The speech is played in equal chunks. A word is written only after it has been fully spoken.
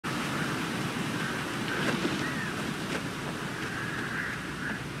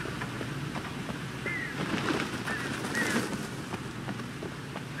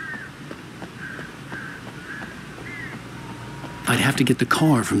have to get the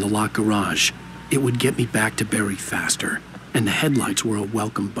car from the locked garage. It would get me back to Barry faster, and the headlights were a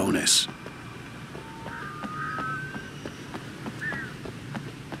welcome bonus.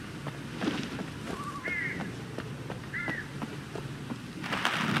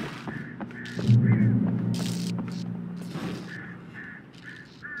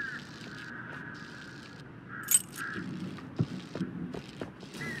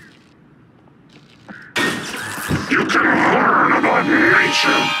 You can learn about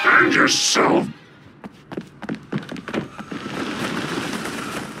nature and yourself.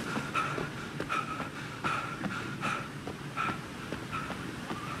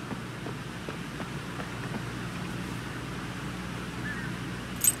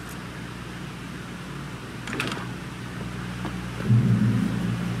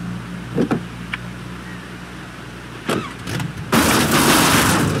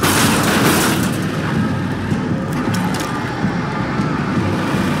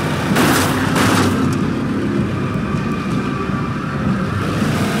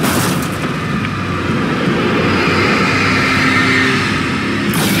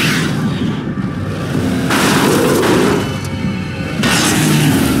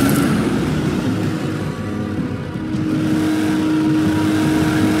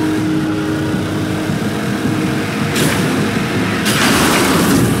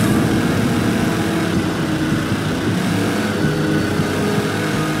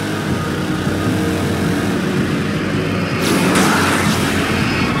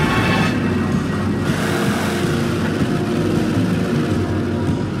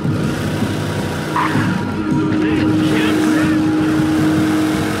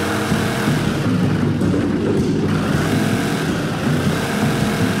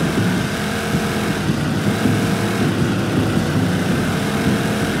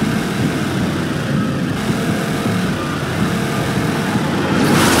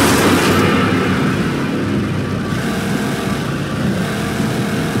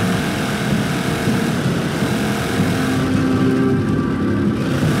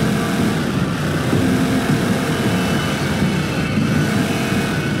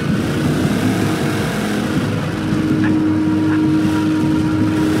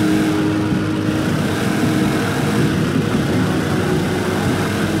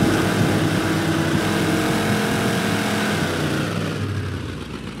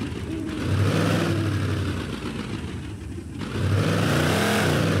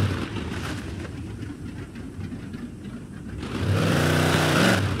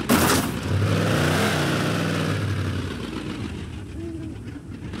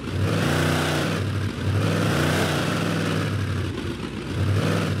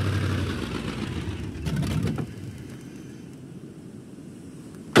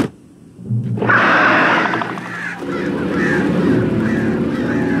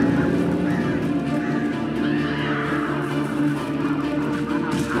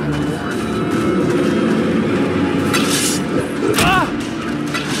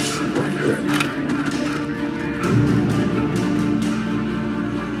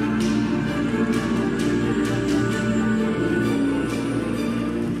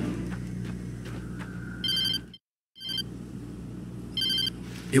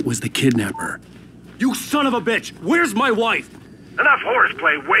 It was the kidnapper. You son of a bitch! Where's my wife? Enough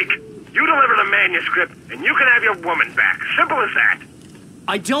horseplay, Wake. You deliver the manuscript, and you can have your woman back. Simple as that.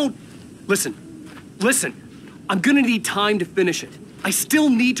 I don't... Listen. I'm gonna need time to finish it. I still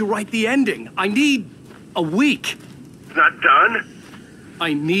need to write the ending. I need a week. It's not done?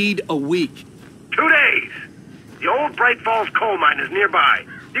 I need a week. 2 days. The old Bright Falls coal mine is nearby.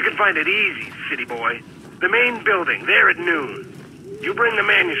 You can find it easy, city boy. The main building, there at noon. You bring the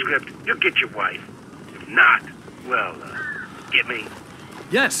manuscript, you'll get your wife. If not, well, get me?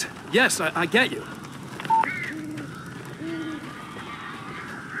 Yes, I get you.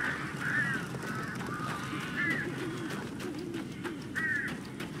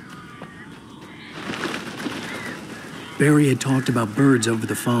 Barry had talked about birds over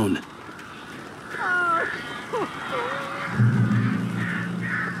the phone.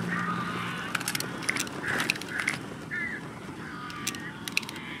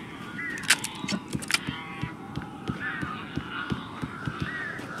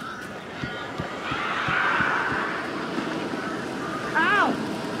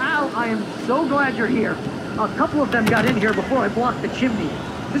 I am so glad you're here. A couple of them got in here before I blocked the chimney.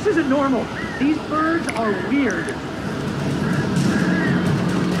 This isn't normal. These birds are weird.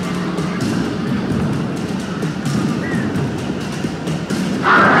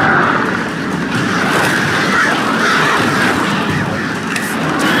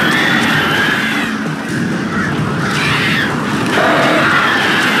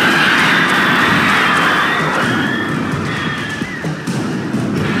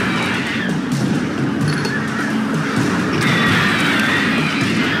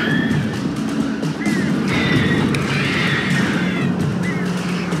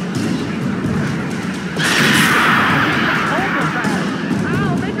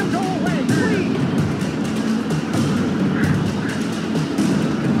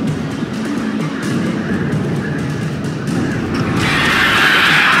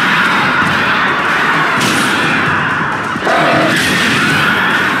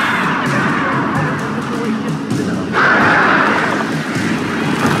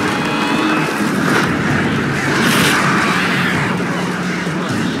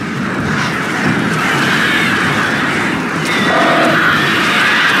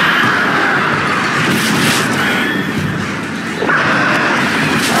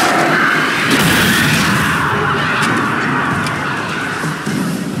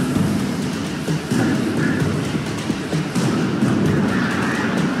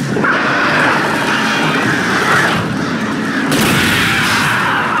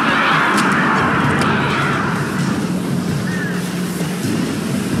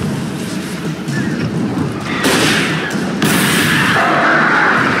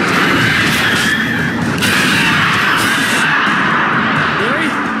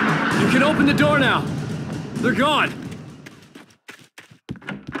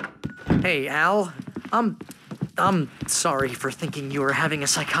 Hey, Al. I'm sorry for thinking you were having a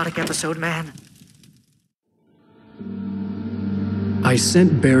psychotic episode, man. I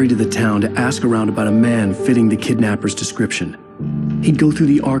sent Barry to the town to ask around about a man fitting the kidnapper's description. He'd go through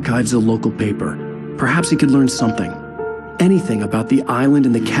the archives of the local paper. Perhaps he could learn something. Anything about the island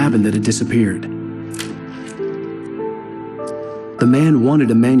and the cabin that had disappeared. The man wanted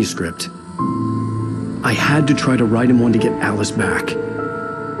a manuscript. I had to try to write him one to get Alice back.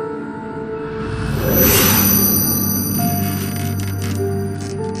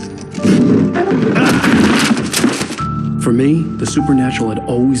 For me, the supernatural had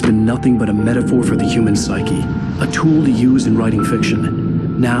always been nothing but a metaphor for the human psyche, a tool to use in writing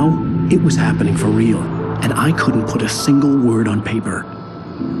fiction. Now, it was happening for real, and I couldn't put a single word on paper.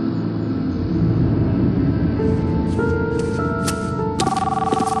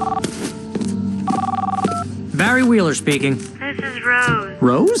 Barry Wheeler speaking. This is Rose.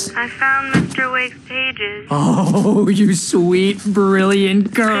 Rose? I found Mr. Wake's pages. Oh, you sweet,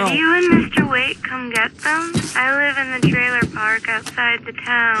 brilliant girl. Could you and Mr. Wake come get them? I live in the trailer park outside the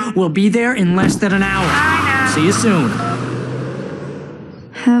town. We'll be there in less than an hour. Bye now. See you soon.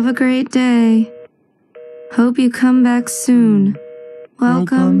 Have a great day. Hope you come back soon.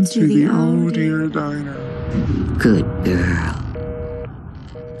 Welcome to the Oh Dear Diner. Good girl.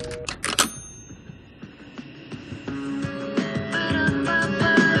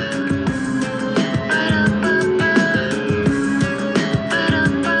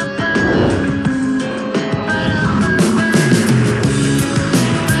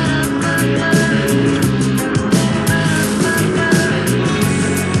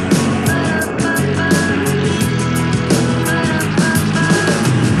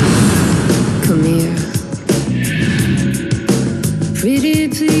 Come here. Pretty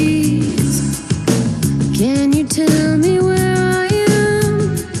please, can you tell me where I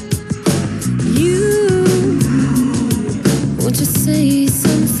am? You, won't you say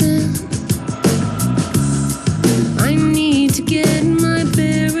something? I need to get my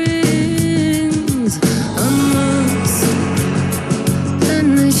bearings. I'm lost,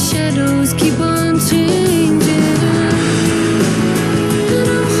 and the shadows keep on changing. And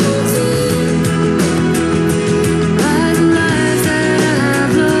I'm haunted by the lives that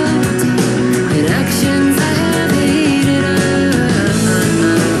I've loved and actions I have hated. I'm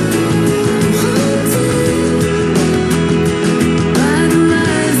haunted by the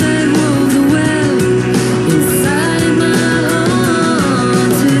lies that wove the web inside my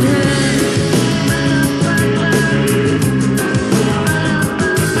haunted head.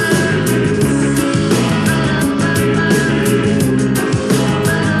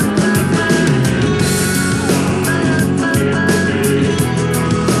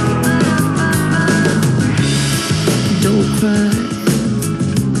 Don't cry.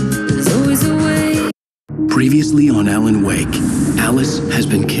 There's always a way. Previously on Alan Wake, Alice has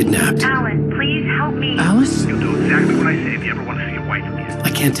been kidnapped. Alan, please help me. Alice? You'll do exactly what I say if you ever want to see your wife again. I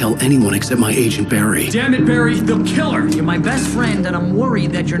can't tell anyone except my agent Barry. Damn it, Barry, they'll kill her. You're my best friend, and I'm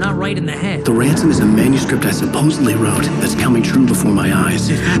worried that you're not right in the head. The ransom is a manuscript I supposedly wrote that's coming true before my eyes.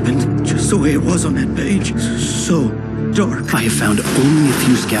 It happened just the way it was on that page. So dark. I have found only a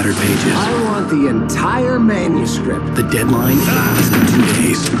few scattered pages. I want the entire manuscript. The deadline is in 2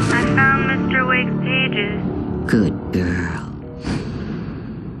 days. I found Mr. Wake's pages. Good girl.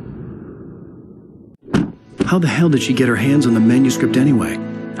 How the hell did she get her hands on the manuscript anyway?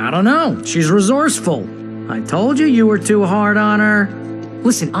 I don't know. She's resourceful. I told you were too hard on her.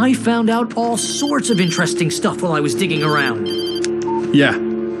 Listen, I found out all sorts of interesting stuff while I was digging around. Yeah.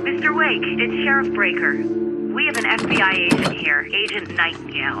 Mr. Wake, it's Sheriff Breaker. We have an FBI agent here, Agent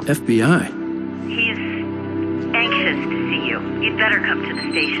Nightingale. FBI? He's anxious to see you. You'd better come to the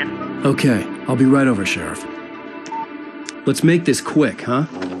station. Okay, I'll be right over, Sheriff. Let's make this quick, huh?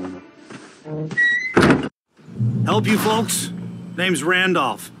 Help you folks? Name's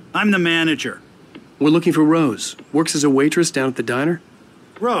Randolph. I'm the manager. We're looking for Rose. Works as a waitress down at the diner.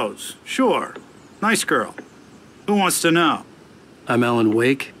 Rose, sure. Nice girl. Who wants to know? I'm Alan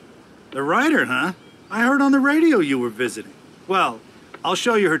Wake. The writer, huh? I heard on the radio you were visiting. Well, I'll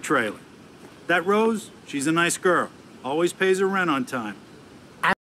show you her trailer. That Rose, she's a nice girl. Always pays her rent on time.